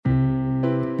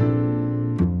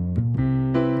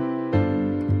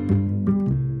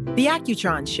The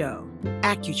Accutron Show.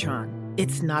 Accutron.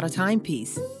 It's not a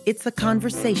timepiece. It's a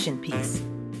conversation piece.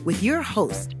 With your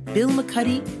host, Bill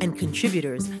McCuddy, and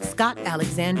contributors Scott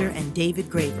Alexander and David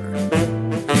Graver.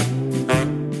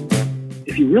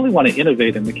 If you really want to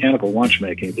innovate in mechanical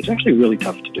watchmaking, it's actually really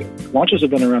tough to do. Watches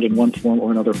have been around in one form or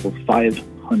another for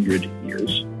 500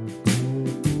 years.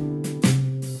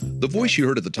 The voice you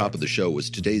heard at the top of the show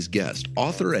was today's guest,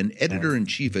 author and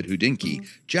editor-in-chief at Hodinkee,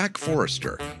 Jack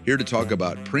Forster, here to talk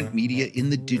about print media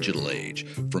in the digital age,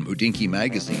 from Hodinkee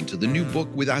magazine to the new book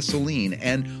with Assouline,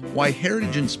 and why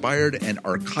heritage-inspired and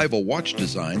archival watch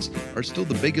designs are still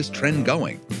the biggest trend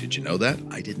going. Did you know that?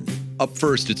 I didn't. Up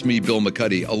first, it's me, Bill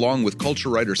McCuddy, along with culture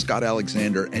writer Scott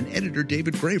Alexander and editor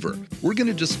David Graver. We're going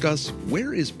to discuss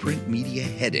where is print media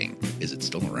heading? Is it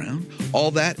still around? All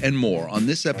that and more on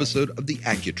this episode of The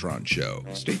Accutron Show.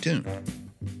 Stay tuned.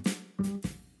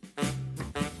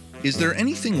 Is there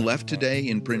anything left today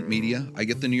in print media? I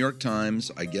get the New York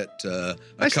Times. I get a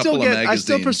couple of magazines. I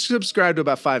still subscribe to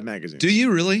about 5 magazines. Do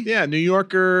you really? Yeah, New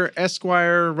Yorker,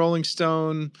 Esquire, Rolling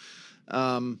Stone,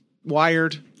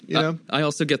 Wired. You know? I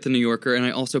also get the New Yorker, and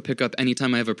I also pick up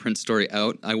anytime I have a print story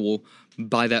out, I will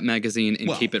buy that magazine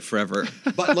and keep it forever.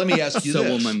 But let me ask you So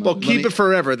this. will my mom. Well, keep it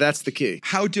forever. That's the key.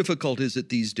 How difficult is it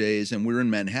these days, and we're in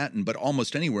Manhattan, but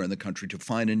almost anywhere in the country, to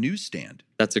find a newsstand?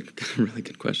 That's a really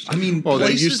good question. I mean, Well, they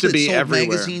places used to that be sold everywhere.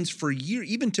 magazines for years,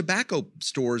 even tobacco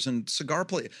stores and cigar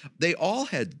places, they all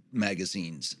had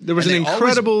magazines. There was an And they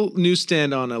incredible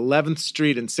newsstand on 11th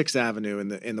Street and 6th Avenue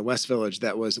in the West Village.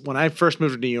 That was, when I first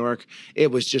moved to New York, it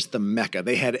was just the mecca.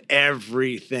 They had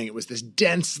everything. It was this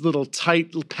dense little,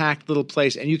 tight, packed little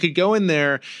place, and you could go in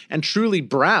there and truly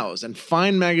browse and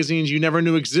find magazines you never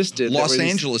knew existed. Los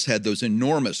Angeles had those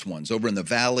enormous ones over in the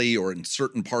Valley or in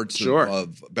certain parts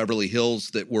of Beverly Hills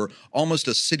that were almost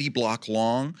a city block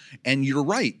long. And you're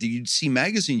right, you'd see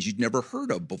magazines you'd never heard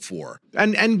of before.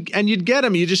 And you'd get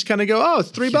them. You just kind of go, oh,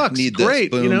 it's $3. Need this.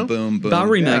 Great, Boom, you know? boom, boom.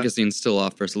 Bowery magazine still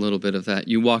offers a little bit of that.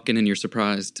 You walk in and you're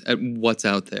surprised at what's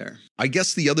out there. I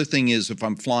guess the other thing is if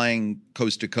I'm flying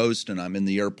coast to coast and I'm in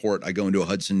the airport, I go into a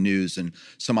Hudson News and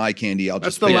some eye candy. I'll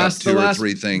just pick up two or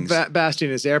three things.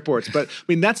 Bastion is airports. But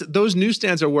I mean, those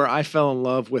newsstands are where I fell in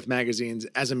love with magazines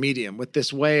as a medium, with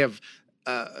this way of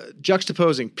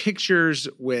juxtaposing pictures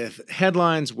with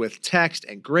headlines, with text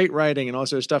and great writing and all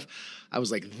sort of stuff. I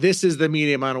was like, this is the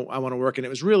medium I want to work in. It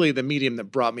was really the medium that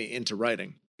brought me into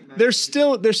writing. There's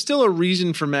still a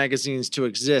reason for magazines to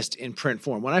exist in print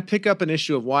form. When I pick up an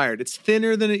issue of Wired, it's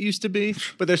thinner than it used to be,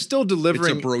 but they're still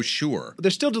delivering. It's a brochure.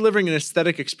 They're still delivering an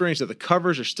aesthetic experience. So the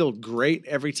covers are still great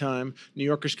every time. New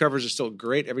Yorker's covers are still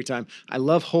great every time. I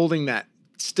love holding that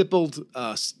stippled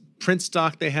print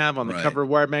stock they have on the cover of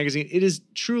Wired magazine. It is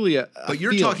truly a But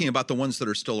you're feeling. talking about the ones that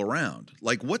are still around.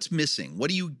 Like, what's missing?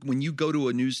 When you go to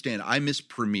a newsstand? I miss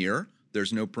Premiere.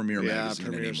 There's no Premiere magazine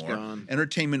Premiere's anymore. gone.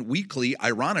 Entertainment Weekly,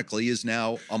 ironically, is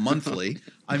now a monthly.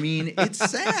 I mean, it's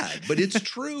sad, but it's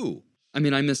true. I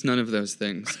mean, I miss none of those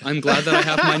things. I'm glad that I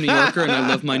have my New Yorker and I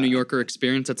love my New Yorker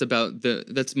experience.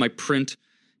 That's my print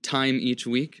time each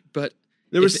week. But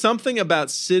There was something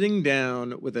about sitting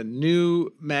down with a new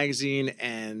magazine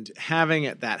and having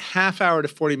it that half hour to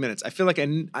 40 minutes. I feel like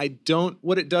I don't,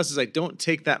 what it does is I don't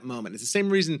take that moment. It's the same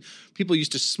reason people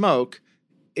used to smoke.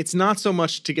 It's not so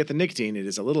much to get the nicotine, it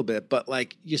is a little bit, but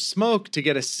like you smoke to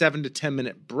get a 7 to 10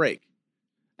 minute break.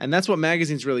 And that's what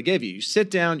magazines really gave you. You sit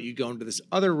down, you go into this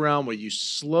other realm where you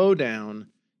slow down,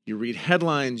 you read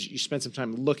headlines, you spend some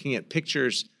time looking at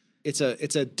pictures. It's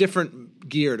a different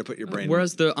gear to put your brain in.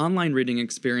 Whereas the online reading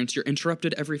experience, you're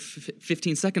interrupted every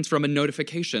 15 seconds from a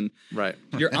notification. Right.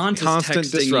 Your aunt is Constant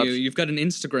texting disruption. you. You've got an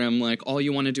Instagram, like all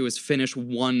you want to do is finish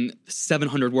one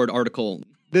 700-word article.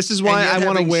 This is why I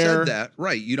want to wear that.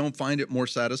 Right. You don't find it more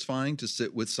satisfying to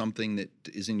sit with something that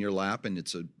is in your lap and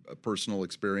it's a personal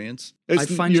experience?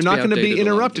 You're not going to be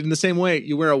interrupted in the same way.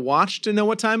 You wear a watch to know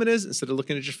what time it is instead of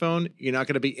looking at your phone. You're not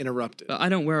going to be interrupted. I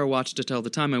don't wear a watch to tell the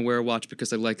time. I wear a watch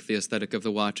because I like the aesthetic of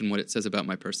the watch and what it says about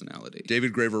my personality.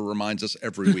 David Graver reminds us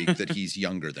every week that he's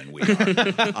younger than we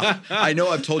are. I know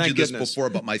I've told you this before,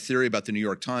 but my theory about the New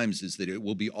York Times is that it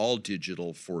will be all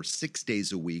digital for 6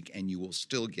 days a week, and you will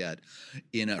still get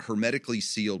in a hermetically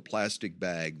sealed plastic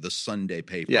bag the Sunday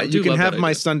paper. Yeah, you can have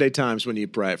my Sunday Times when you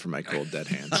pry it from my cold, dead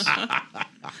hands.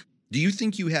 Do you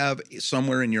think you have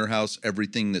somewhere in your house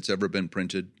everything that's ever been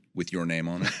printed with your name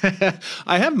on it?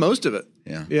 I have most of it.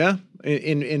 Yeah. Yeah,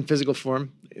 in physical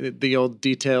form. The old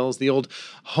details, the old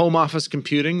home office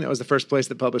computing. That was the first place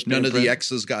that published. None of the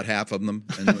exes got half of them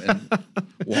and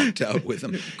walked out with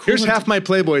them. Here's half my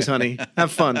Playboys, honey.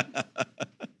 Have fun.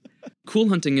 Cool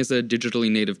Hunting is a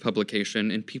digitally native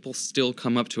publication, and people still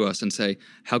come up to us and say,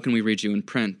 how can we read you in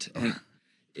print? And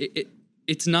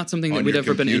it's not something that we'd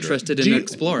ever been interested in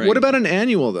exploring. What about an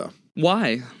annual, though?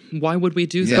 Why? Why would we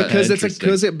do that?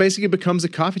 Because it basically becomes a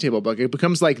coffee table book. It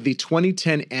becomes like the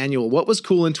 2010 annual. What was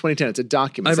cool in 2010? It's a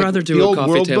document. I'd rather do a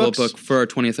coffee table book for our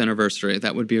 20th anniversary.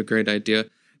 That would be a great idea.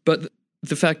 But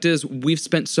the fact is, we've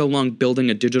spent so long building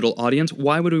a digital audience.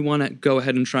 Why would we want to go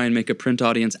ahead and try and make a print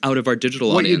audience out of our digital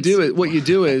audience? What you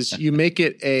do is you make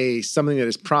it something that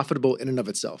is profitable in and of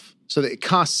itself, so that it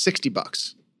costs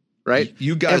 $60, right?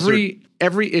 You guys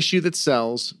every issue that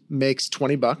sells makes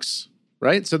 $20.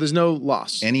 Right? So there's no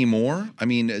loss. Anymore? I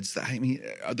mean,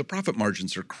 the profit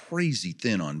margins are crazy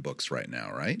thin on books right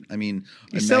now, right? I mean,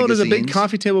 you sell it as a big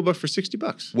coffee table book for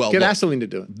 $60. Well, get Aseline to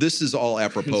do it. This is all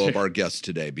apropos of our guest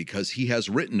today because he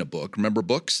has written a book. Remember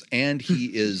books? And he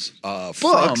is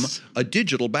from a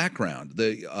digital background.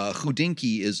 The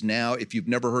Hodinkee is now, if you've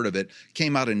never heard of it,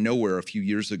 came out of nowhere a few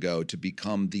years ago to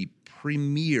become the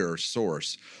premier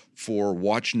source for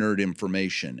watch nerd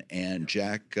information. And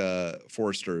Jack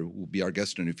Forster, who will be our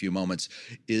guest in a few moments,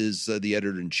 is the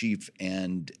editor-in-chief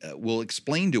and will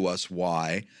explain to us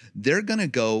why they're going to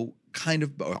go kind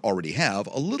of, already have,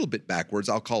 a little bit backwards.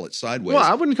 I'll call it sideways. Well,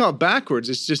 I wouldn't call it backwards.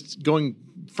 It's just going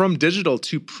from digital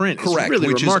to print. Correct, it's really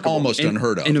which remarkable. is almost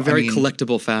unheard of. In a very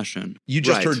collectible fashion. You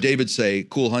just heard David say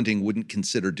Cool Hunting wouldn't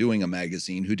consider doing a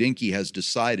magazine. Hodinkee has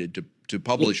decided to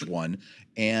publish one,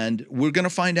 and we're going to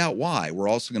find out why. We're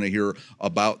also going to hear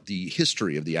about the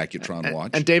history of the Accutron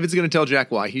watch. And David's going to tell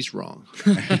Jack why he's wrong.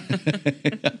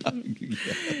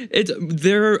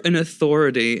 They're an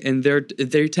authority, and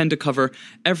they tend to cover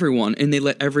everyone, and they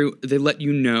let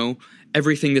you know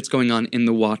everything that's going on in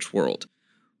the watch world.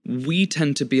 We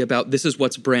tend to be about, this is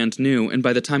what's brand new, and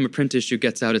by the time a print issue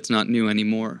gets out, it's not new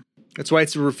anymore. That's why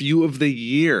it's a review of the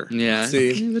year. Yeah.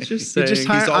 See, let's just say.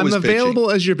 I'm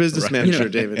available as your business manager,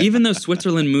 David. Even though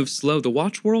Switzerland moves slow, the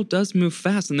watch world does move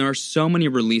fast, and there are so many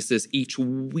releases each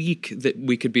week that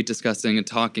we could be discussing and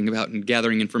talking about and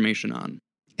gathering information on.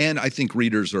 And I think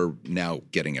readers are now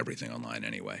getting everything online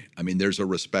anyway. I mean, there's a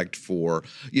respect for,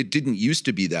 it didn't used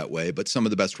to be that way, but some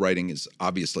of the best writing is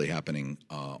obviously happening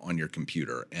on your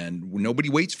computer. And nobody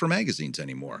waits for magazines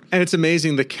anymore. And it's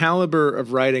amazing the caliber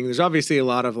of writing. There's obviously a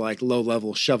lot of like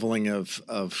low-level shoveling of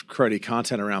cruddy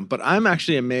content around. But I'm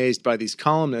actually amazed by these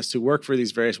columnists who work for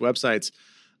these various websites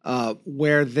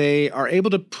where they are able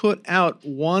to put out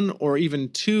one or even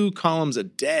two columns a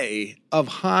day of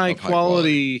high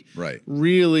quality,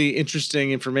 really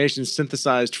interesting information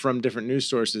synthesized from different news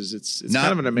sources. It's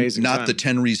kind of an amazing time. Not the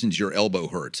 10 reasons your elbow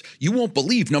hurts. You won't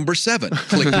believe number 7.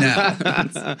 Click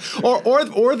now.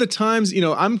 or the times,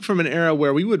 I'm from an era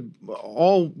where we would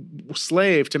all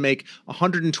slave to make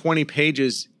 120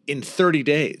 pages in 30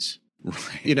 days.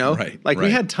 Right.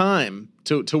 We had time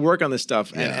to work on this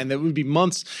stuff, and it would be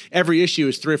months. Every issue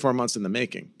is 3 or 4 months in the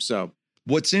making. So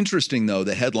what's interesting, though,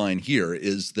 the headline here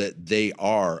is that they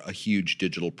are a huge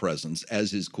digital presence,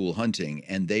 as is Cool Hunting,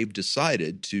 and they've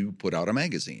decided to put out a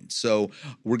magazine. So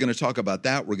we're going to talk about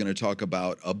that. We're going to talk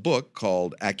about a book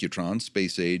called Accutron,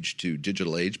 Space Age to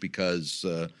Digital Age, because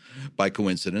by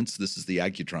coincidence, this is the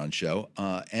Accutron show.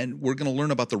 And we're going to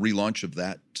learn about the relaunch of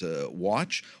that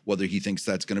watch, whether he thinks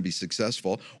that's going to be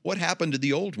successful, what happened to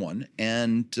the old one,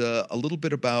 and a little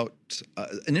bit about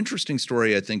an interesting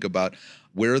story, I think, about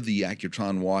where the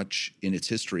Accutron watch in its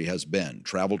history has been,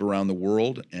 traveled around the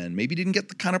world, and maybe didn't get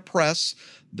the kind of press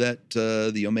that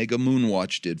the Omega Moon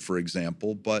watch did, for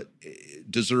example, but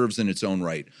it deserves in its own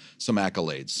right some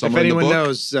accolades. If anyone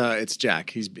knows, it's Jack.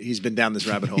 He's been down this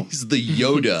rabbit hole. He's the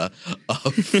Yoda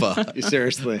of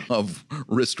seriously of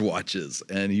wristwatches,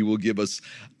 and he will give us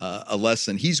a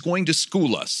lesson. He's going to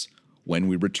school us when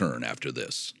we return after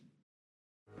this.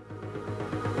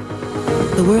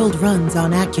 The world runs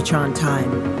on Accutron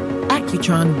time.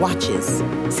 Accutron watches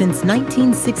since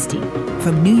 1960,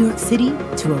 from New York City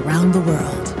to around the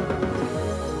world.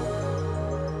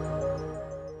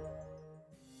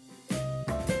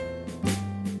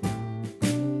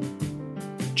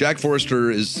 Jack Forster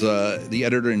is the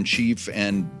editor-in-chief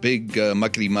and big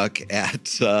muckety-muck at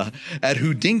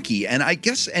Hodinkee. And I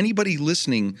guess anybody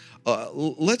listening,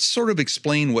 let's sort of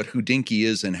explain what Hodinkee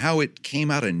is and how it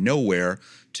came out of nowhere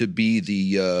to be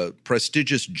the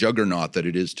prestigious juggernaut that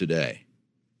it is today.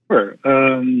 Sure.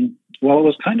 Well, it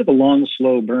was kind of a long,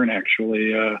 slow burn,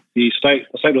 actually. The site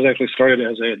was actually started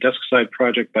as a desk-side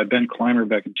project by Ben Clymer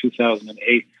back in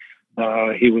 2008.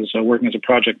 He was working as a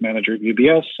project manager at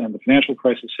UBS, and the financial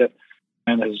crisis hit.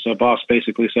 And his boss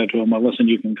basically said to him, well, listen,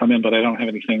 you can come in, but I don't have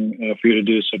anything for you to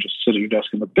do, so just sit at your desk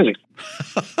and look busy.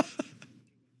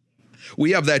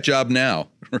 We have that job now.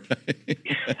 Right?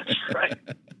 That's right.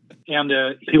 And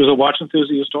he was a watch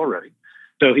enthusiast already.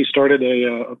 So he started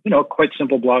a quite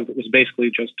simple blog that was basically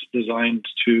just designed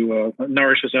to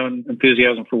nourish his own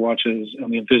enthusiasm for watches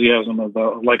and the enthusiasm of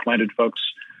like-minded folks.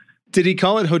 Did he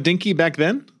call it Hodinkee back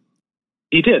then?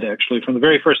 He did, actually. From the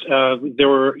very first, there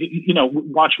were,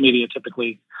 watch media,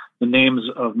 typically the names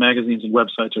of magazines and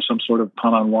websites are some sort of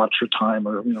pun on watch or time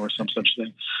or some such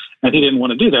thing. And he didn't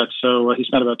want to do that. So he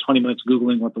spent about 20 minutes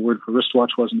Googling what the word for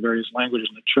wristwatch was in various languages.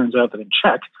 And it turns out that in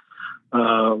Czech,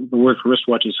 the word for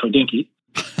wristwatch is Hodinkee.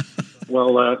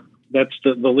 Well, that's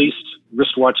the least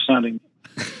wristwatch sounding.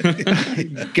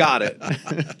 Got it.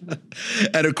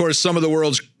 And of course, some of the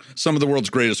world's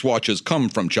greatest watches come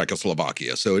from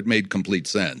Czechoslovakia, so it made complete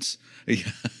sense.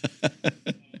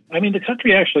 I mean, the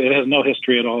country actually it has no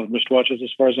history at all in wristwatches,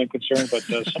 as far as I'm concerned. But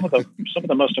some of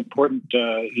the most important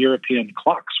European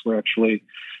clocks were actually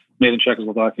made in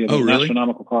Czechoslovakia. There's really? An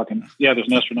astronomical clock, there's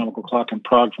an astronomical clock in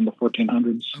Prague from the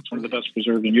 1400s. It's one of the best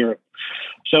preserved in Europe.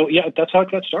 So that's how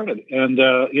it got started, and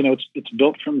it's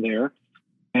built from there.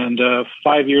 And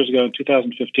 5 years ago,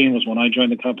 2015 was when I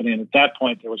joined the company, and at that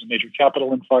point there was a major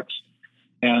capital influx,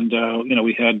 and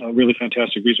we had really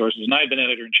fantastic resources. And I had been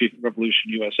editor-in-chief of Revolution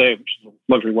USA, which is a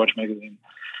luxury watch magazine,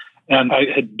 and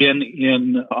I had been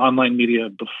in online media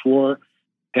before.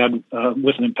 Had,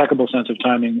 with an impeccable sense of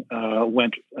timing,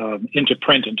 went into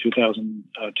print in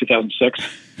 2006.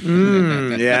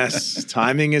 Yes,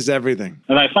 timing is everything.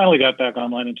 And I finally got back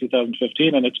online in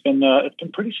 2015, and it's been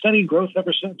pretty steady growth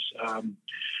ever since.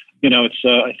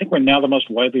 I think we're now the most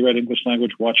widely read English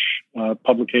language watch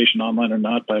publication, online or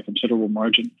not, by a considerable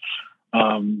margin.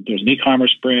 There's an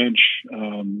e-commerce branch.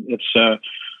 It's a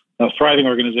thriving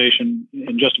organization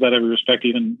in just about every respect.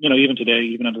 Even today,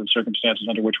 even under the circumstances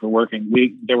under which we're working,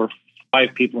 there were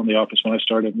 5 people in the office when I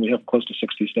started, and we have close to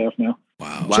 60 staff now.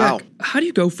 Wow. Jack, how do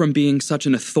you go from being such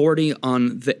an authority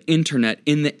on the internet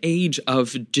in the age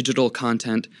of digital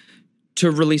content to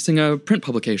releasing a print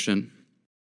publication?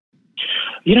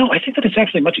 I think that it's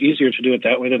actually much easier to do it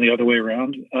that way than the other way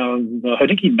around. The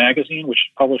Hodinkee magazine, which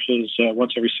publishes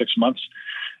once every 6 months,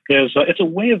 it's a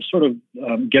way of sort of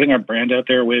getting our brand out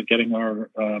there, a way of getting our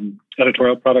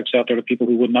editorial products out there to people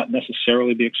who would not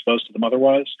necessarily be exposed to them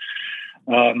otherwise.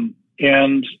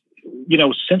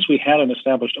 Since we had an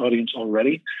established audience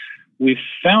already, we've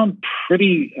found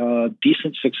pretty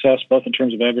decent success, both in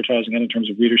terms of advertising and in terms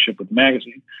of readership with the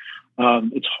magazine.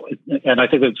 And I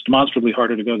think that it's demonstrably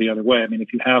harder to go the other way. I mean,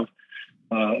 if you have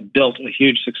built a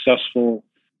huge successful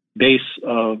base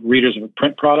of readers of a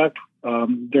print product,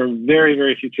 there are very,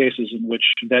 very few cases in which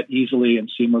that easily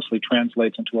and seamlessly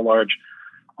translates into a large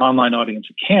online audience.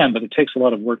 It can, but it takes a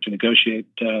lot of work to negotiate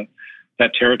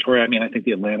that territory. I mean, I think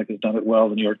the Atlantic has done it well.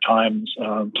 The New York Times,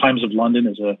 Times of London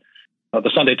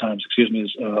the Sunday Times,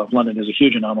 of London is a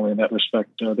huge anomaly in that respect.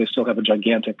 They still have a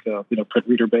gigantic, print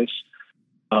reader base.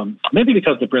 Maybe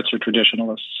because the Brits are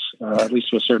traditionalists, at least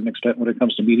to a certain extent when it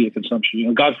comes to media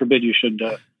consumption. God forbid you should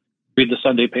read the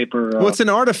Sunday paper. Well, it's an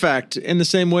artifact in the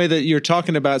same way that you're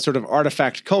talking about sort of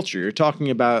artifact culture. You're talking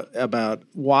about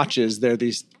watches. They're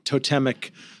these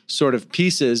totemic sort of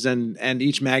pieces, and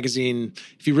each magazine,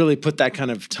 if you really put that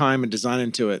kind of time and design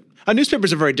into it, a newspaper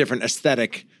is a very different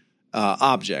aesthetic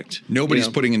object. Nobody's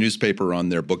putting a newspaper on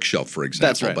their bookshelf, for example.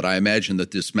 That's right. But I imagine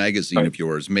that this magazine of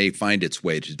yours may find its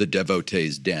way to the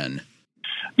devotee's den.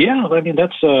 Yeah, I mean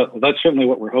that's certainly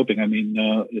what we're hoping. I mean,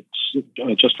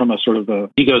 it's just from a sort of a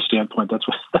ego standpoint. That's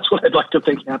what I'd like to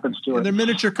think happens to it. And they're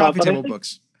miniature coffee table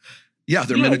books. Yeah,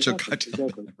 they're miniature.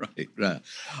 Exactly. Right.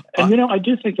 And I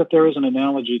do think that there is an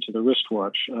analogy to the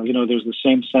wristwatch. There's the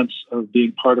same sense of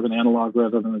being part of an analog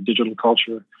rather than a digital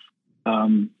culture.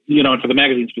 And for the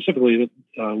magazine specifically,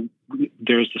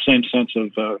 there's the same sense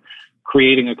of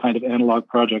creating a kind of analog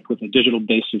project with a digital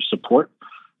base of support.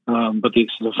 But the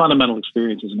fundamental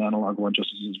experience is an analog one, just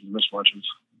as is with wristwatches.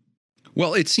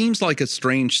 Well, it seems like a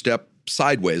strange step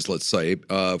sideways, let's say,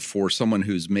 for someone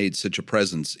who's made such a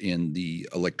presence in the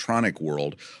electronic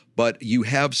world. But you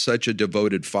have such a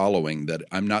devoted following that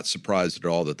I'm not surprised at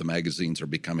all that the magazines are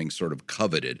becoming sort of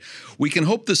coveted. We can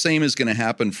hope the same is going to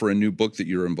happen for a new book that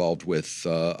you're involved with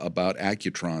about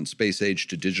Accutron, Space Age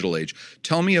to Digital Age.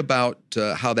 Tell me about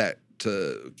how that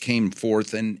came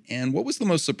forth, and what was the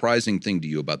most surprising thing to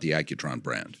you about the Accutron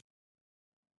brand?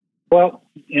 Well,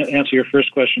 answer your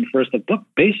first question first. The book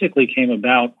basically came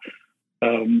about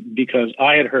because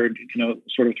I had heard,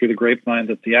 sort of through the grapevine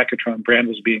that the Accutron brand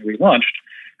was being relaunched.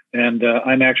 And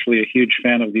I'm actually a huge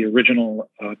fan of the original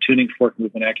tuning fork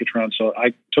movement Accutron, so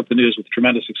I took the news with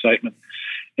tremendous excitement.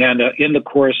 And in the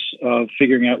course of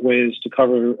figuring out ways to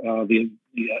cover the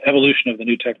evolution of the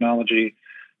new technology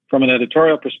from an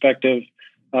editorial perspective,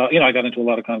 I got into a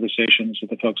lot of conversations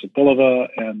with the folks at Bulova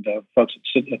and folks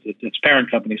at its parent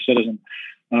company, Citizen,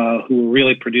 who were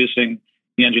really producing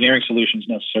the engineering solutions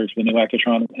necessary for the new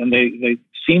Accutron. And they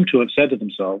seem to have said to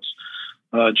themselves,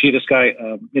 gee, this guy,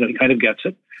 he kind of gets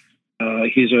it.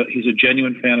 He's a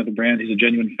genuine fan of the brand. He's a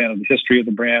genuine fan of the history of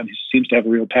the brand. He seems to have a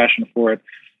real passion for it.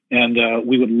 And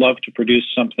we would love to produce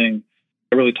something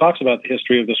that really talks about the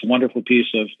history of this wonderful piece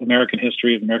of American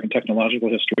history, of American technological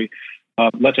history.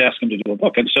 Let's ask him to do a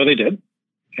book. And so they did.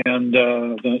 And,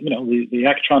 the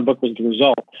Accutron book was the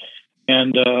result.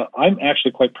 And I'm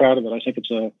actually quite proud of it. I think it's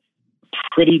a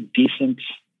pretty decent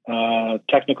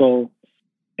technical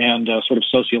and sort of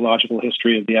sociological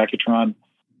history of the Accutron,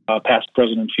 past,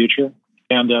 present, and future.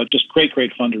 And just great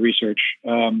fun to research.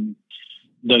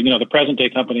 The present day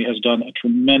company has done a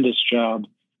tremendous job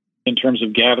in terms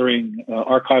of gathering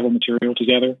archival material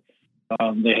together.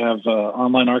 They have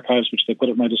online archives which they put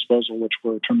at my disposal, which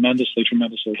were tremendously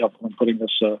helpful in putting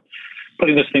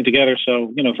this thing together.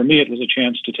 So, for me, it was a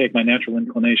chance to take my natural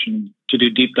inclination to do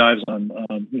deep dives on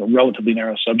relatively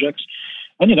narrow subjects,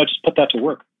 and just put that to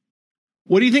work.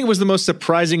 What do you think was the most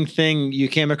surprising thing you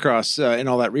came across in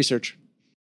all that research?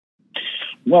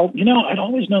 Well, I'd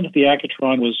always known that the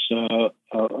Accutron was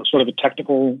a sort of a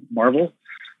technical marvel.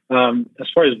 As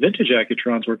far as vintage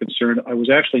Accutrons were concerned, I was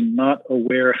actually not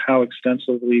aware how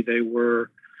extensively they were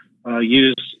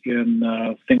used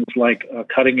in things like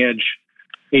cutting-edge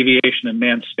aviation and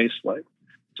manned spaceflight.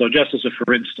 So just as a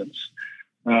for instance,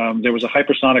 there was a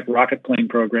hypersonic rocket plane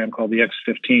program called the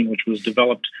X-15, which was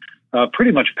developed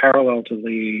pretty much parallel to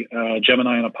the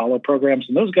Gemini and Apollo programs.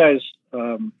 And those guys,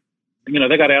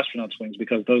 they got astronaut wings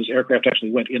because those aircraft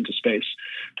actually went into space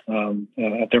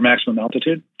at their maximum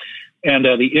altitude. And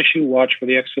the issue watch for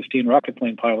the X-15 rocket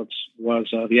plane pilots was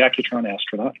the Accutron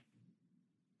astronaut.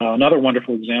 Another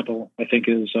wonderful example, I think,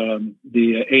 is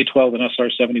the A-12 and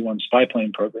SR-71 spy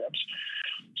plane programs.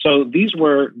 So these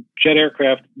were jet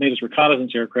aircraft made as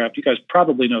reconnaissance aircraft. You guys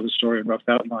probably know the story in rough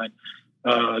outline.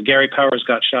 Gary Powers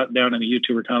got shot down in a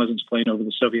U-2 reconnaissance plane over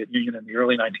the Soviet Union in the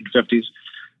early 1950s.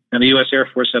 And the U.S. Air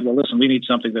Force said, well, listen, we need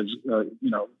something that's,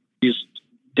 these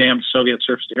damned Soviet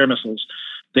surface-to-air missiles,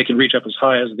 they can reach up as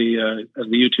high as the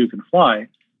U-2 can fly.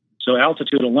 So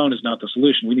altitude alone is not the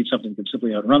solution. We need something that can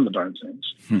simply outrun the darn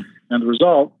things. And the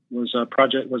result was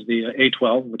the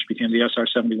A-12, which became the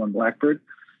SR-71 Blackbird.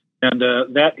 And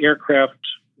that aircraft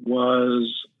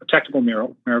was a technical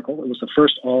miracle. It was the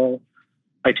first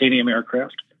all-titanium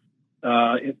aircraft.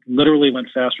 It literally went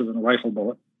faster than a rifle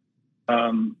bullet.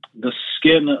 The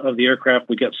skin of the aircraft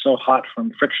would get so hot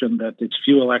from friction that its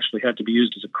fuel actually had to be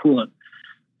used as a coolant.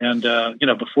 And,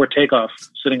 before takeoff,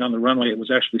 sitting on the runway, it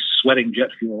was actually sweating jet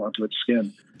fuel onto its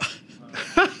skin.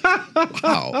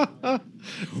 Wow.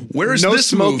 Where's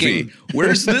this movie?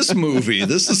 Where's this movie?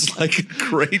 This is like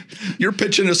great. You're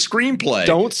pitching a screenplay.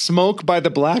 Don't smoke by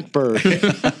the Blackbird.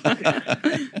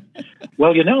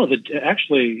 Well,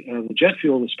 the jet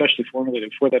fuel was specially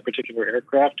formulated for that particular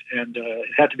aircraft, and it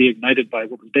had to be ignited by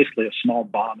what was basically a small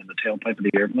bomb in the tailpipe of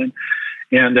the airplane.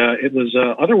 And it was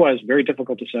otherwise very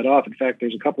difficult to set off. In fact,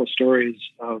 there's a couple of stories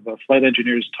of flight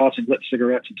engineers tossing lit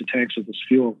cigarettes into tanks of this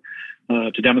fuel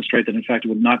to demonstrate that, in fact, it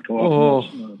would not go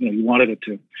off unless, you wanted it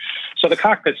to. So the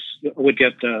cockpits would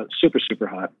get super, super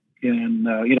hot in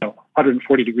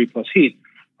 140-degree plus heat.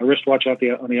 A wristwatch on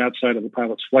the outside of the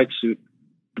pilot's flight suit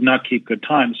would not keep good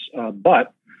times,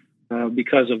 but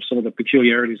because of some of the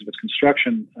peculiarities of its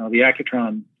construction, the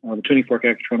Accutron, the tuning fork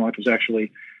Accutron watch was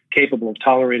actually capable of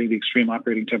tolerating the extreme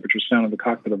operating temperatures found in the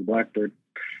cockpit of the Blackbird.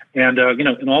 And,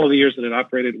 in all of the years that it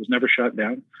operated, it was never shot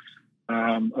down.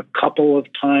 A couple of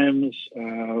times,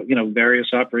 various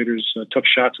operators took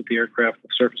shots at the aircraft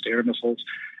with surface-to-air missiles,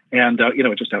 and,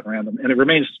 it just outran them. And it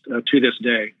remains, to this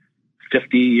day,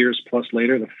 50 years plus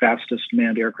later, the fastest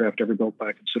manned aircraft ever built by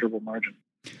a considerable margin.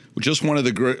 Just one of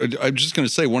the great, I'm just going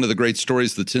to say one of the great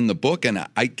stories that's in the book. And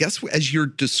I guess as you're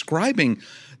describing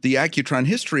the Accutron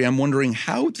history, I'm wondering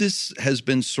how this has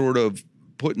been sort of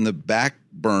put in the back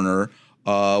burner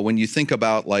when you think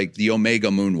about like the Omega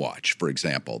Moonwatch, for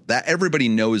example. That everybody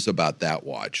knows about that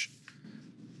watch.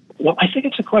 Well, I think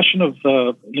it's a question of,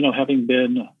 having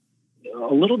been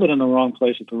a little bit in the wrong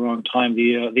place at the wrong time.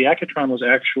 The Accutron was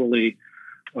actually,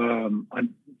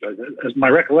 as my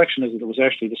recollection is that it was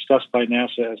actually discussed by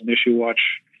NASA as an issue watch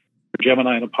for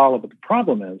Gemini and Apollo. But the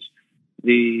problem is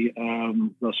the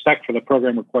spec for the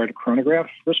program required a chronograph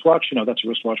wristwatch. That's a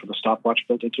wristwatch with a stopwatch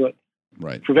built into it.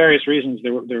 Right. For various reasons,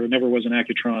 there never was an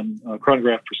Accutron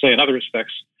chronograph per se. In other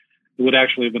respects, it would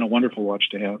actually have been a wonderful watch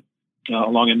to have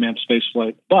along in manned space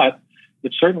flight. But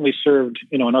it certainly served,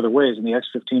 in other ways in the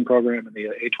X-15 program and the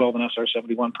A-12 and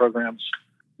SR-71 programs.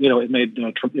 It made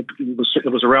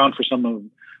it was around for some of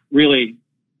really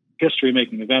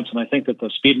history-making events, and I think that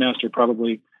the Speedmaster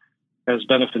probably has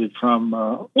benefited from.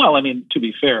 To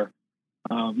be fair,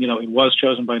 it was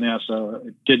chosen by NASA.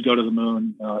 It did go to the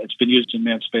moon. It's been used in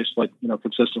manned spaceflight,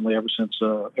 consistently ever since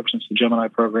the Gemini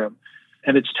program,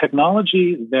 and it's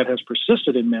technology that has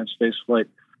persisted in manned spaceflight.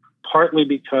 Partly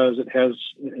because it has,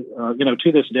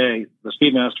 to this day, the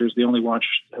Speedmaster is the only watch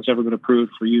has ever been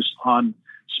approved for use on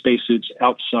spacesuits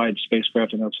outside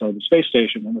spacecraft and outside the space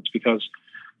station. And it's because,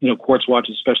 quartz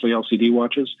watches, especially LCD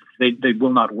watches, they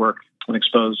will not work when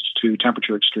exposed to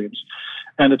temperature extremes.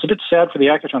 And it's a bit sad for the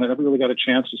Accutron. It never really got a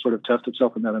chance to sort of test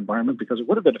itself in that environment because it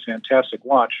would have been a fantastic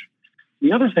watch.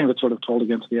 The other thing that sort of told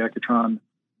against the Accutron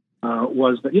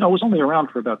was that, it was only around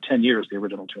for about 10 years, the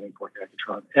original tuning fork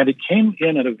Accutron. And it came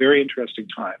in at a very interesting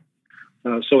time.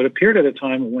 So it appeared at a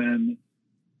time when,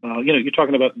 you're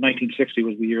talking about 1960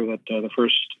 was the year that the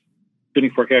first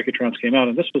tuning fork Accutrons came out.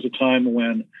 And this was a time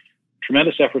when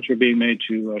tremendous efforts were being made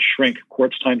to shrink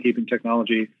quartz timekeeping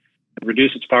technology and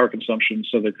reduce its power consumption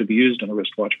so that it could be used on a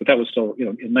wristwatch. But that was still,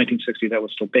 in 1960, that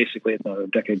was still basically a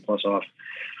decade plus off.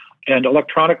 And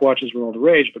electronic watches were all the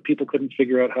rage, but people couldn't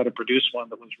figure out how to produce one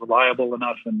that was reliable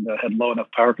enough and had low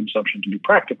enough power consumption to be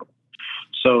practical.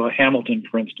 So Hamilton,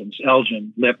 for instance,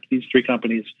 Elgin, Lip, these three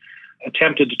companies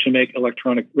attempted to make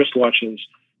electronic wristwatches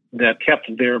that kept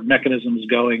their mechanisms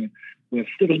going with,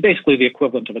 it was basically the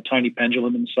equivalent of a tiny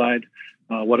pendulum inside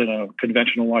what in a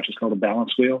conventional watch is called a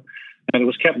balance wheel. And it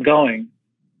was kept going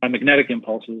by magnetic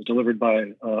impulses delivered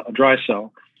by a dry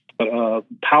cell. But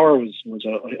power was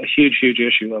a huge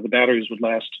issue. The batteries would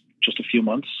last just a few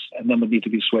months and then would need to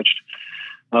be switched.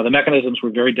 The mechanisms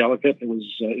were very delicate. It was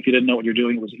if you didn't know what you're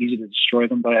doing, it was easy to destroy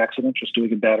them by accident, just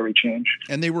doing a battery change.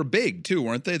 And they were big too,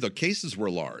 weren't they? The cases were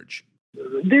large.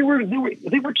 They were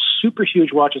super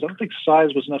huge watches. I don't think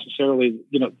size was necessarily,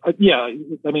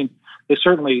 they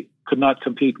certainly could not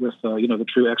compete with the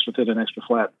true extra thin and extra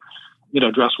flat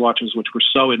dress watches, which were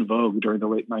so in vogue during the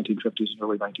late 1950s and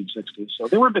early 1960s. So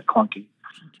they were a bit clunky.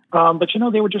 But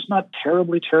they were just not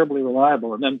terribly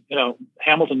reliable. And then,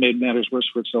 Hamilton made matters worse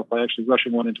for itself by actually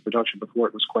rushing one into production before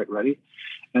it was quite ready.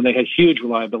 And they had huge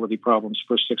reliability problems.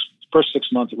 First six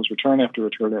months, it was return after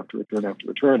return after return after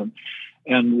return.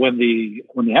 And when the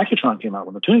Accutron came out,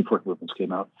 when the tuning fork movements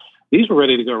came out, these were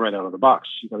ready to go right out of the box.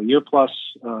 You got a year plus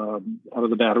out of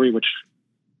the battery, which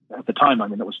at the time,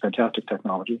 that was fantastic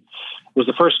technology. It was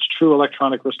the first true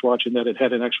electronic wristwatch in that it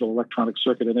had an actual electronic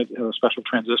circuit in it, a special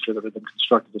transistor that had been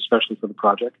constructed especially for the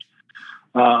project.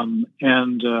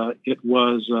 It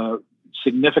was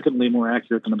significantly more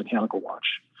accurate than a mechanical watch.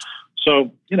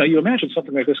 So, you imagine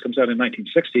something like this comes out in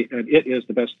 1960, and it is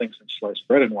the best thing since sliced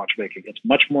bread in watchmaking. It's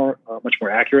much more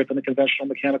accurate than a conventional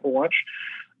mechanical watch.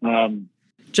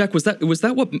 Jack, was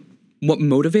that what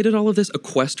motivated all of this? A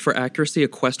quest for accuracy, a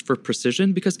quest for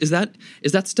precision? Because is that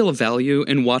still a value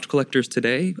in watch collectors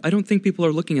today? I don't think people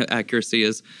are looking at accuracy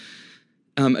as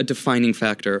a defining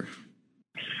factor.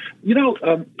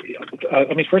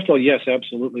 First of all, yes,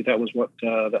 absolutely. That was what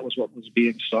was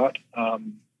being sought.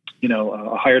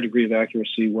 A higher degree of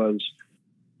accuracy was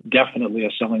definitely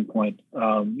a selling point.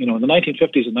 In the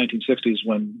 1950s and 1960s,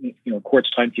 when quartz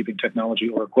timekeeping technology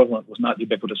or equivalent was not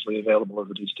ubiquitously available as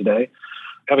it is today,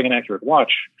 having an accurate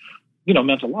watch,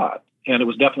 meant a lot, and it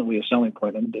was definitely a selling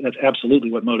point. And that's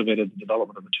absolutely what motivated the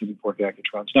development of the tuning fork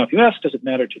Accutrons. Now, if you ask, does it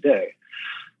matter today?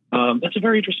 That's a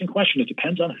very interesting question. It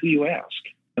depends on who you ask,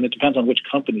 and it depends on which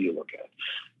company you look at.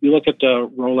 You look at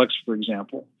Rolex, for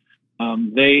example.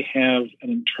 They have an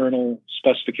internal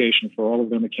specification for all of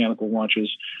their mechanical watches,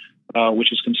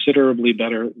 which is considerably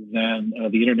better than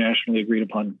the internationally agreed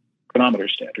upon chronometer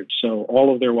standards. So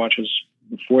all of their watches,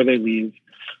 before they leave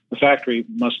the factory,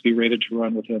 must be rated to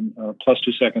run within plus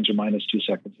 2 seconds or minus 2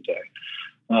 seconds a day.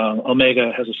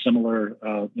 Omega has a similar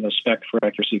spec for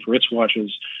accuracy for its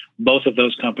watches. Both of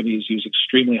those companies use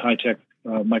extremely high-tech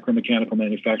micromechanical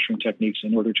manufacturing techniques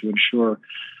in order to ensure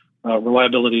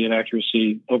reliability and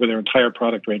accuracy over their entire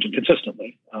product range and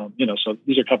consistently. So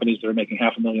these are companies that are making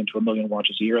 500,000 to 1 million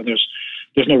watches a year, and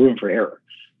there's no room for error.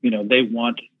 They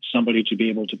want somebody to be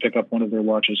able to pick up one of their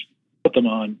watches, put them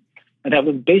on, and have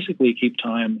them basically keep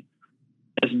time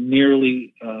as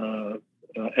nearly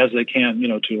as they can,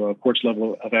 to a quartz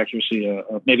level of accuracy,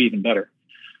 maybe even better.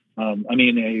 A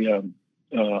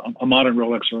modern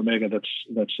Rolex or Omega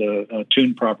that's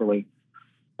tuned properly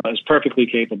is perfectly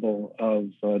capable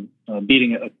of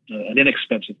beating an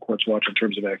inexpensive quartz watch in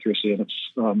terms of accuracy. And it's,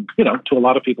 to a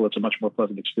lot of people, it's a much more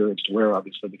pleasant experience to wear,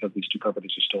 obviously, because these two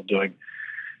companies are still doing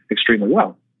extremely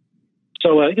well.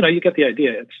 So, you get the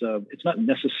idea. It's not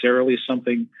necessarily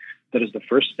something that is the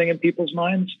first thing in people's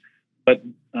minds, but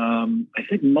I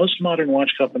think most modern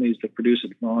watch companies that produce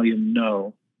at volume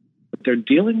know that they're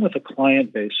dealing with a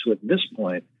client base who, at this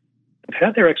point, have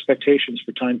had their expectations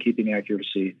for timekeeping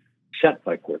accuracy set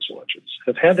by quartz watches,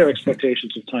 have had their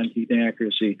expectations of timekeeping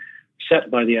accuracy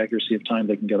set by the accuracy of time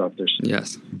they can get off their sleeve.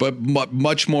 Yes, but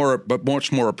much more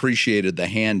appreciated the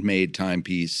handmade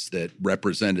timepiece that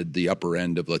represented the upper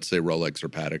end of, let's say, Rolex or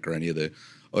Patek or any of the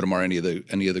Audemars,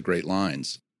 any of the great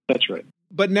lines. That's right.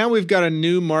 But now we've got a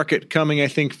new market coming, I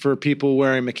think, for people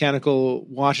wearing mechanical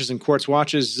watches and quartz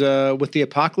watches with the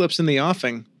apocalypse in the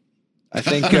offing. I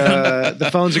think the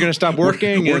phones are going to stop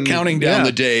working. We're counting down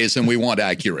the days, and we want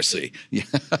accuracy.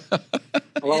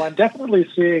 Well, I'm definitely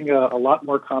seeing a lot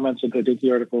more comments in the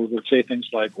Hodinkee articles that say things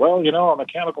like, well, a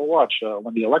mechanical watch,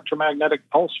 when the electromagnetic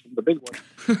pulse from the big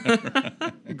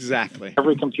one. Exactly.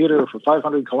 Every computer for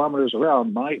 500 kilometers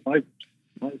around, my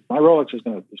Rolex is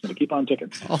going to keep on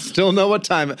ticking. I'll still know what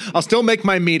time. I'll still make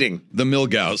my meeting. The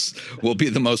Milgauss will be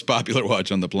the most popular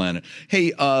watch on the planet.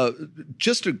 Hey,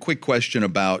 just a quick question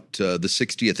about the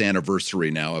 60th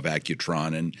anniversary now of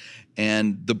Accutron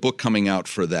and the book coming out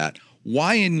for that.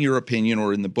 Why, in your opinion,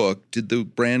 or in the book, did the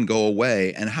brand go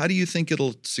away, and how do you think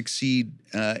it'll succeed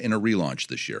in a relaunch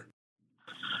this year?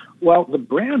 Well, the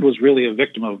brand was really a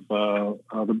victim of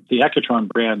the Accutron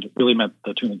brand really meant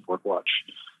the tuning fork watch.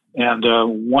 And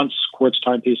once quartz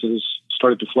timepieces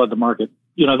started to flood the market,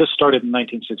 this started in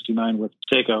 1969 with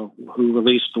Seiko, who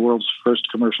released the world's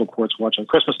first commercial quartz watch on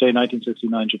Christmas Day,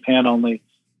 1969, Japan only,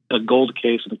 a gold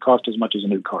case, and it cost as much as a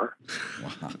new car.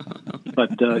 Wow.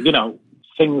 But,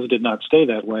 things did not stay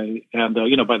that way. And,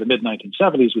 by the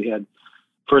mid-1970s, we had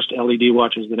first LED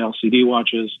watches, then LCD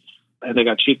watches, and they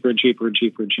got cheaper and cheaper and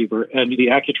cheaper and cheaper. And the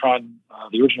Accutron,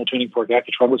 the original tuning fork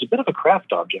Accutron, was a bit of a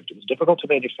craft object. It was difficult to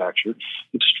manufacture,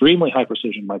 extremely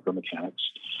high-precision micromechanics.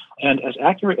 And as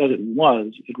accurate as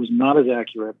it was not as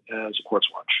accurate as a quartz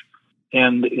watch.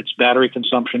 And its battery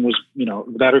consumption was,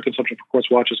 the battery consumption for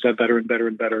quartz watches got better and better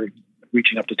and better,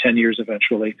 reaching up to 10 years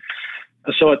eventually.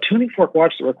 So a tuning fork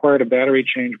watch that required a battery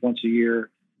change once a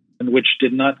year and which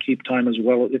did not keep time as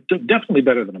well, it definitely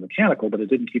better than a mechanical, but it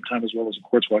didn't keep time as well as a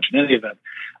quartz watch in any event.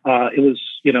 It was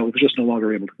just no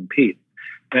longer able to compete.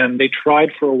 And they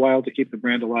tried for a while to keep the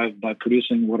brand alive by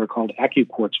producing what are called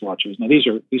AccuQuartz watches. Now, these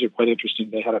are quite interesting.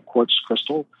 They had a quartz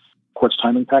crystal, quartz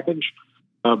timing package,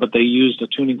 but they used a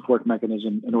tuning fork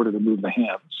mechanism in order to move the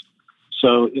hands.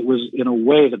 So it was, in a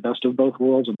way, the best of both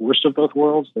worlds and the worst of both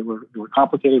worlds. They were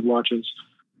complicated watches,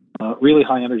 really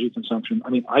high energy consumption.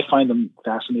 I mean, I find them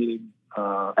fascinating,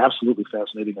 absolutely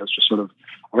fascinating as just sort of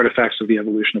artifacts of the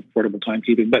evolution of portable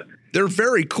timekeeping. But they're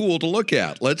very cool to look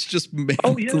at. Let's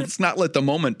not let the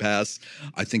moment pass.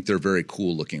 I think they're very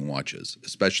cool looking watches,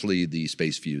 especially the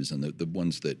Space Fuse and the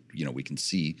ones that we can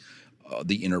see.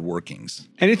 The inner workings.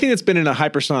 Anything that's been in a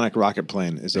hypersonic rocket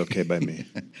plane is okay by me.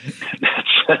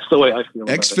 That's the way I feel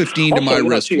about X-15 to my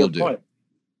wrist will do. Point,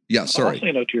 yeah, sorry.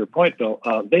 Also, to your point, Bill,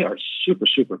 they are super,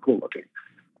 super cool looking.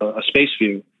 A Space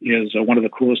View is one of the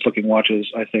coolest looking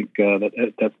watches I think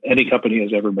that any company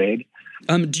has ever made.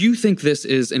 Do you think this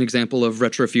is an example of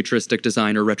retrofuturistic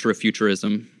design or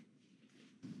retrofuturism?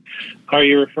 Are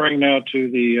you referring now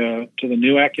to the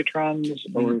new Accutrons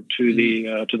or to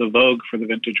the Vogue for the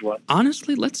vintage one?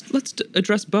 Honestly, let's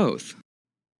address both.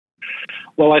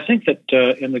 Well, I think that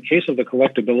in the case of the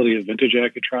collectability of vintage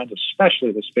Accutrons,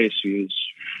 especially the Space Views,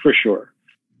 for sure,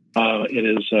 it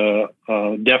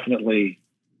is definitely,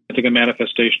 I think, a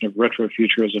manifestation of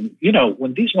retrofuturism.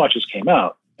 When these watches came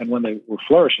out and when they were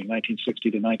flourishing,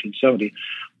 1960 to 1970,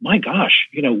 my gosh,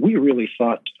 we really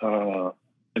thought.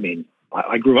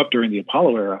 I grew up during the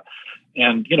Apollo era,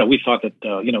 and, we thought that,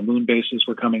 moon bases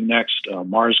were coming next,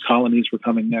 Mars colonies were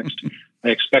coming next. I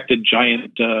expected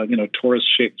giant,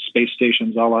 Taurus-shaped space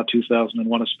stations a la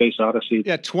 2001: A Space Odyssey.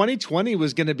 Yeah, 2020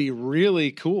 was going to be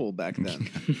really cool back then.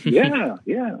 yeah.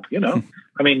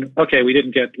 I mean, okay, we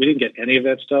didn't get any of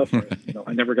that stuff.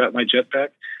 I never got my jetpack.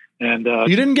 And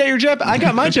you didn't get your jetpack? I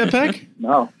got my jetpack.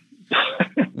 No.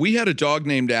 We had a dog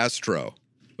named Astro,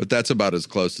 but that's about as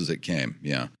close as it came.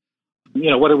 Yeah.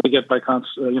 What did we get by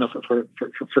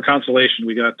for consolation?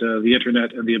 We got the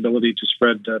internet and the ability to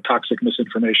spread toxic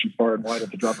misinformation far and wide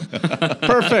at the drop of a hat.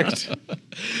 Perfect.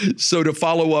 So to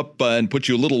follow up and put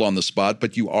you a little on the spot,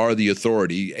 but you are the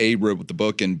authority, A, with the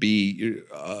book, and B,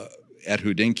 at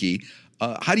Hodinkee.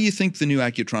 How do you think the new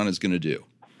Accutron is going to do?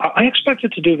 I expect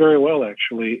it to do very well,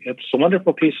 actually. It's a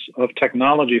wonderful piece of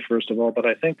technology, first of all, but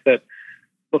I think that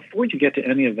before you get to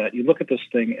any of that, you look at this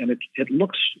thing and it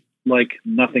looks like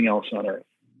nothing else on Earth.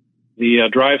 The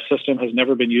drive system has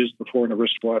never been used before in a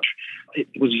wristwatch. It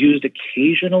was used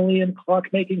occasionally in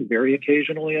clockmaking, very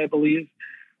occasionally, I believe.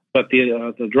 But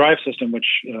the drive system, which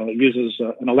uses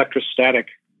an electrostatic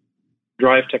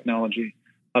drive technology,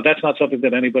 that's not something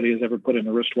that anybody has ever put in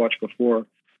a wristwatch before.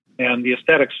 And the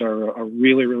aesthetics are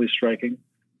really, really striking.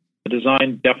 The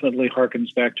design definitely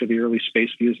harkens back to the early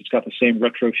space views. It's got the same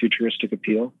retro-futuristic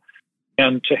appeal.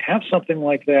 And to have something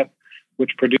like that,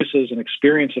 which produces an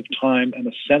experience of time and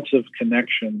a sense of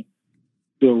connection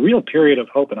to a real period of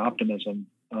hope and optimism,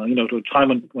 to a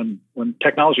time when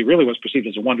technology really was perceived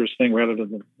as a wondrous thing rather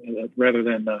than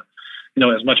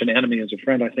as much an enemy as a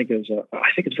friend, I think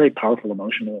it's very powerful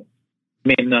emotionally.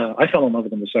 I mean, I fell in love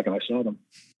with them the second I saw them.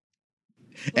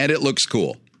 And it looks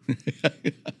cool.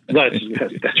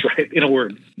 That's right, in a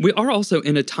word. We are also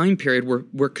in a time period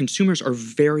where consumers are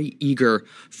very eager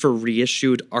for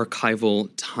reissued archival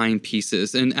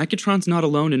timepieces, and Accutron's not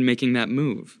alone in making that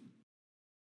move.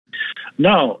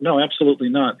 No, absolutely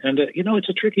not. And, it's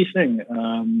a tricky thing.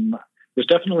 There's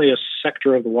definitely a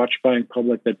sector of the watch-buying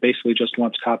public that basically just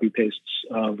wants copy-pastes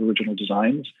of original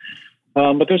designs.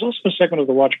 But there's also a segment of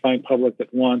the watch-buying public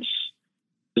that wants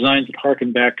designs that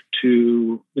harken back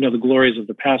to, the glories of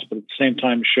the past, but at the same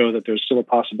time show that there's still a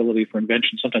possibility for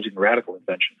invention, sometimes even radical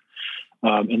invention,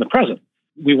 in the present.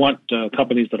 We want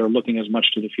companies that are looking as much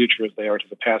to the future as they are to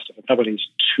the past. If a company's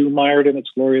too mired in its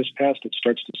glorious past, it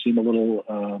starts to seem a little,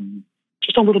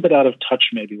 just a little bit out of touch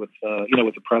maybe with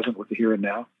the present, with the here and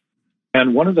now.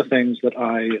 And one of the things that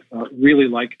I really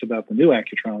liked about the new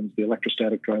Accutrons, the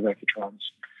electrostatic drive Accutrons,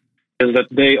 is that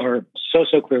they are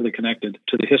so clearly connected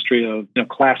to the history of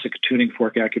classic tuning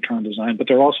fork Accutron design, but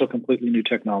they're also completely new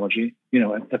technology.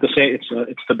 At the same,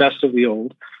 it's the best of the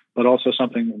old, but also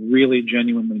something really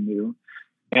genuinely new.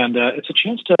 And it's a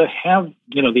chance to have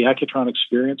the Accutron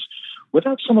experience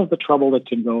without some of the trouble that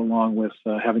can go along with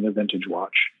having a vintage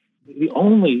watch. The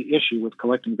only issue with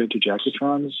collecting vintage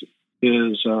Accutrons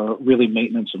is really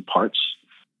maintenance and parts.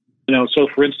 So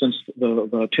for instance,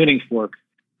 the tuning fork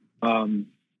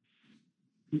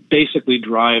basically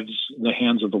drives the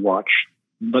hands of the watch.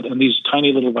 And these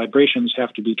tiny little vibrations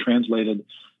have to be translated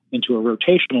into a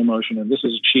rotational motion, and this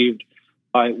is achieved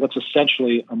by what's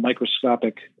essentially a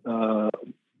microscopic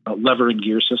lever and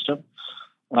gear system.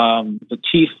 The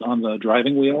teeth on the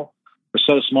driving wheel are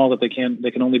so small that they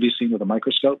can only be seen with a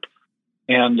microscope.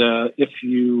 And if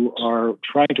you are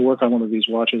trying to work on one of these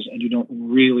watches and you don't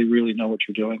really, really know what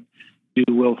you're doing,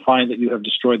 you will find that you have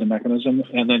destroyed the mechanism,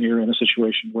 and then you're in a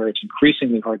situation where it's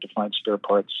increasingly hard to find spare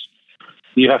parts.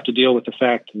 You have to deal with the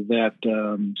fact that,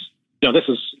 this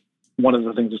is one of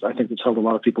the things that I think that's held a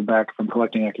lot of people back from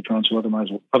collecting Accutrons who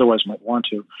otherwise might want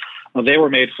to. They were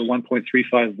made for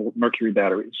 1.35 volt mercury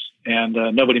batteries, and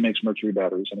nobody makes mercury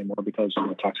batteries anymore because of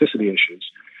the toxicity issues.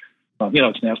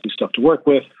 It's nasty stuff to work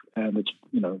with, and it's,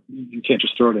 you can't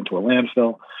just throw it into a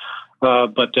landfill.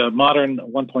 But modern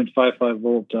 1.55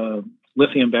 volt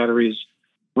lithium batteries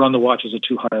run the watches at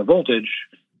too high a voltage,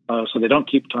 so they don't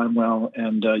keep time well,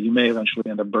 and you may eventually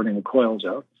end up burning the coils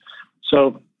out.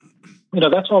 So,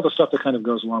 that's all the stuff that kind of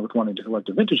goes along with wanting to collect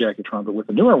a vintage Accutron, but with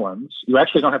the newer ones, you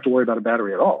actually don't have to worry about a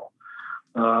battery at all.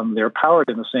 They're powered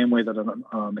in the same way that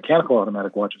a mechanical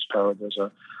automatic watch is powered. There's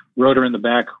a rotor in the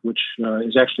back, which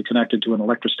is actually connected to an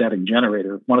electrostatic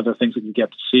generator. One of the things that you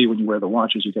get to see when you wear the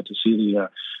watch is you get to see the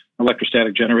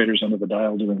electrostatic generators under the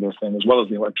dial doing their thing, as well as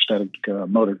the electrostatic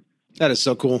motor. That is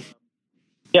so cool.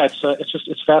 Yeah,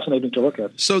 it's fascinating to look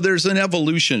at. So there's an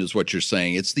evolution, is what you're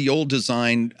saying. It's the old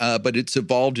design, but it's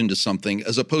evolved into something,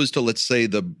 as opposed to, let's say,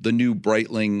 the new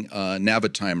Breitling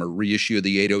Navitimer reissue of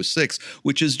the 806,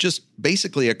 which is just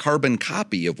basically a carbon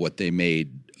copy of what they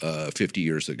made 50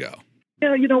 years ago.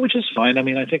 Yeah, which is fine. I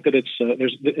mean, I think that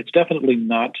it's definitely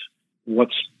not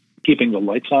what's keeping the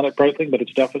lights on at Breitling, but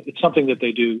it's something that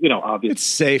they do. Obviously, it's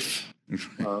safe.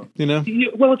 Well,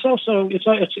 it's also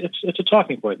it's a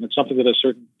talking point, and it's something that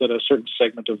a certain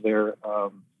segment of their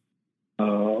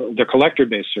collector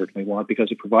base certainly want,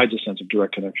 because it provides a sense of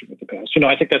direct connection with the past.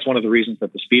 I think that's one of the reasons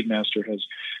that the Speedmaster has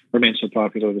remained so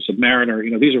popular. The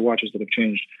Submariner, these are watches that have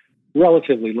changed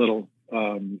relatively little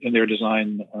in their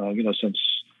design, since.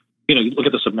 You look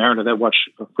at the Submariner. That watch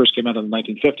first came out in the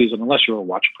 1950s, and unless you're a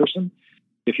watch person,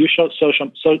 if you show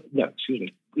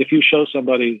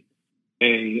somebody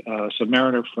a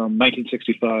Submariner from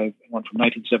 1965, one from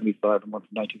 1975, and one from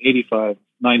 1985,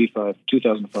 95,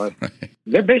 2005, right,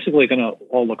 they're basically going to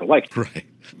all look alike. Right.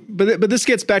 But this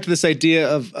gets back to this idea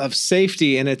of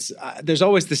safety, and it's there's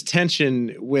always this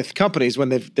tension with companies when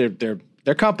they're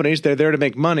they're companies. They're there to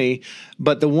make money.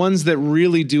 But the ones that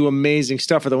really do amazing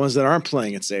stuff are the ones that aren't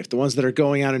playing it safe, the ones that are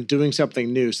going out and doing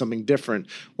something new, something different.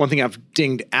 One thing I've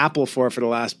dinged Apple for the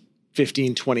last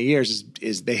 15, 20 years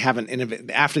is they haven't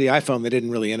innovated. After the iPhone, they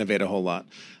didn't really innovate a whole lot.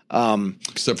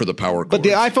 Except for the power cords. But the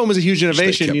iPhone was a huge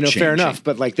innovation, fair changing. enough.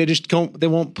 But like they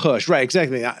won't push. Right,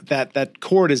 exactly. That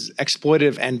cord is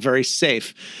exploitive and very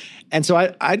safe. And so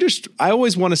I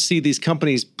always want to see these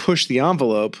companies push the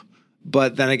envelope,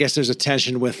 but then I guess there's a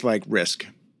tension with like risk.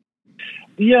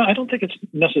 Yeah, I don't think it's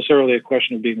necessarily a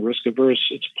question of being risk averse.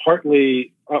 It's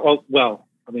partly, if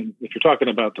you're talking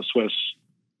about the Swiss,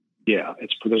 yeah,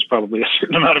 there's probably a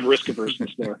certain amount of risk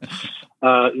averseness there.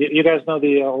 You guys know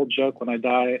the old joke, when I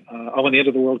die, when the end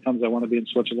of the world comes, I want to be in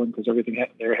Switzerland because everything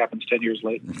there happens 10 years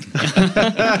late.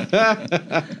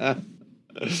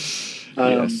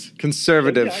 Yes.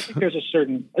 Conservative. Yeah, I think there's a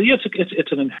certain.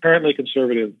 It's an inherently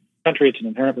conservative country. It's an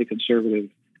inherently conservative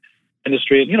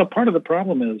industry, and part of the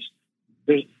problem is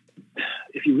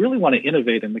if you really want to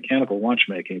innovate in mechanical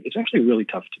watchmaking, it's actually really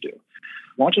tough to do.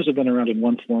 Watches have been around in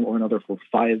one form or another for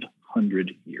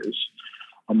 500 years.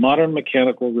 A modern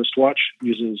mechanical wristwatch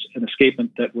uses an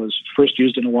escapement that was first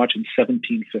used in a watch in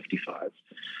 1755.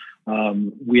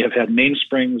 We have had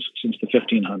mainsprings since the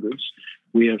 1500s.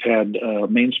 We have had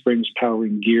mainsprings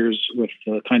powering gears with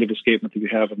the kind of escapement that you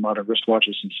have in modern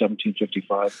wristwatches since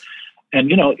 1755. And,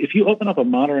 if you open up a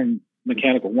modern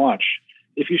mechanical watch,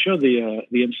 if you show the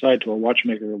inside to a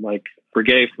watchmaker like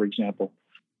Breguet, for example,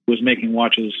 who was making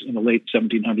watches in the late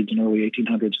 1700s and early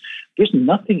 1800s, there's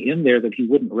nothing in there that he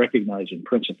wouldn't recognize in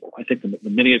principle. I think the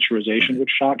miniaturization would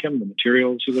shock him, the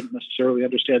materials he wouldn't necessarily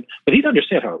understand, but he'd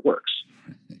understand how it works.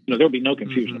 There'll be no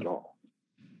confusion at all.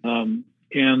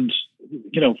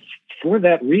 For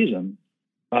that reason,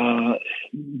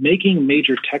 making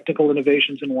major technical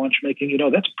innovations in watchmaking,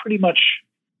 that's pretty much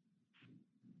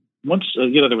once,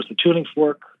 there was the tuning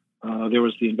fork, there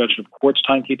was the invention of quartz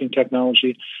timekeeping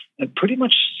technology, and pretty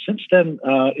much since then,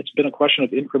 it's been a question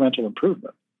of incremental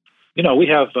improvement. We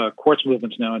have quartz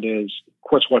movements nowadays,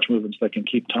 quartz watch movements that can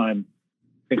keep time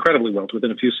incredibly well, to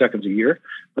within a few seconds a year,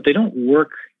 but they don't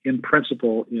work in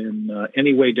principle in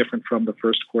any way different from the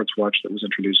first quartz watch that was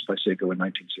introduced by Seiko in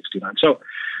 1969. So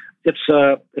it's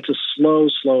a slow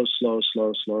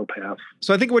path.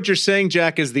 So I think what you're saying,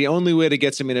 Jack, is the only way to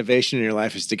get some innovation in your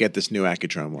life is to get this new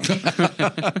Accutron watch.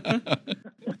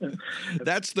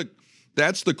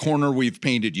 That's the corner we've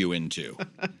painted you into.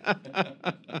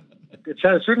 It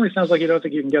certainly sounds like you don't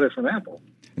think you can get it from Apple.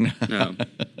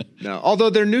 No. Although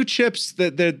their new chips,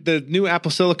 the new Apple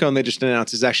Silicon they just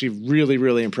announced is actually really,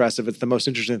 really impressive. It's the most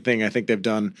interesting thing I think they've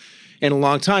done in a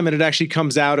long time, and it actually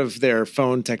comes out of their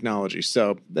phone technology.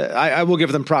 So I will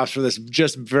give them props for this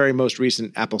just very most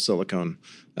recent Apple Silicon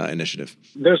initiative.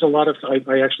 There's a lot of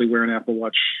I actually wear an Apple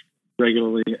Watch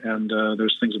regularly, and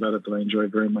there's things about it that I enjoy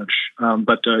very much. I'm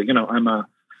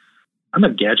a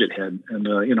gadget head, and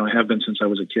I have been since I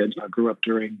was a kid. I grew up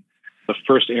during the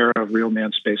first era of real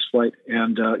manned space flight,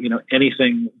 and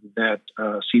anything that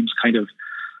seems kind of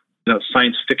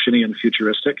science fiction-y and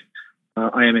futuristic,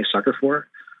 I am a sucker for.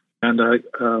 And as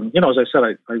I said,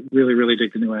 I really, really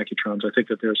dig the new Accutrons. I think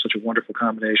that there's such a wonderful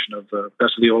combination of the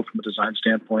best of the old from a design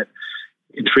standpoint,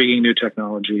 intriguing new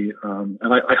technology, and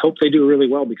I hope they do really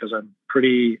well because I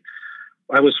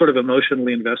was sort of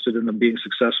emotionally invested in them being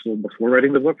successful before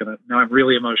writing the book, and now I'm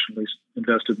really emotionally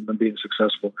invested in them being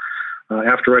successful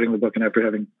after writing the book and after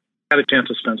having had a chance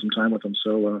to spend some time with them.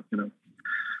 So,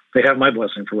 they have my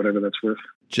blessing for whatever that's worth.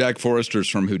 Jack Forster's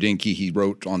from Hodinkee. He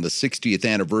wrote on the 60th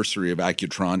anniversary of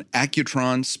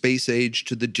Accutron, Space Age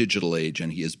to the Digital Age,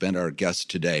 and he has been our guest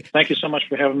today. Thank you so much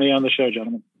for having me on the show,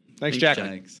 gentlemen. Thanks, Jack.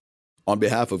 Thanks. On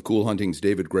behalf of Cool Hunting's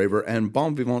David Graver and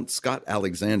Bon Vivant Scott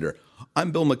Alexander,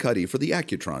 I'm Bill McCuddy for The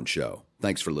Accutron Show.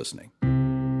 Thanks for listening.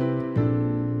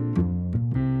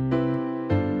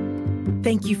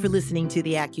 Thank you for listening to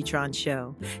The Accutron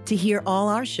Show. To hear all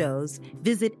our shows,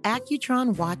 visit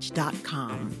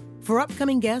AccutronWatch.com. For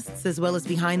upcoming guests as well as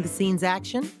behind-the-scenes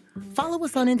action, follow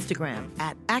us on Instagram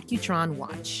at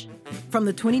AccutronWatch. From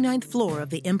the 29th floor of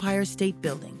the Empire State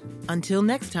Building. Until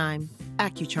next time,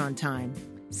 Accutron time.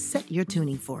 Set your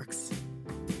tuning forks.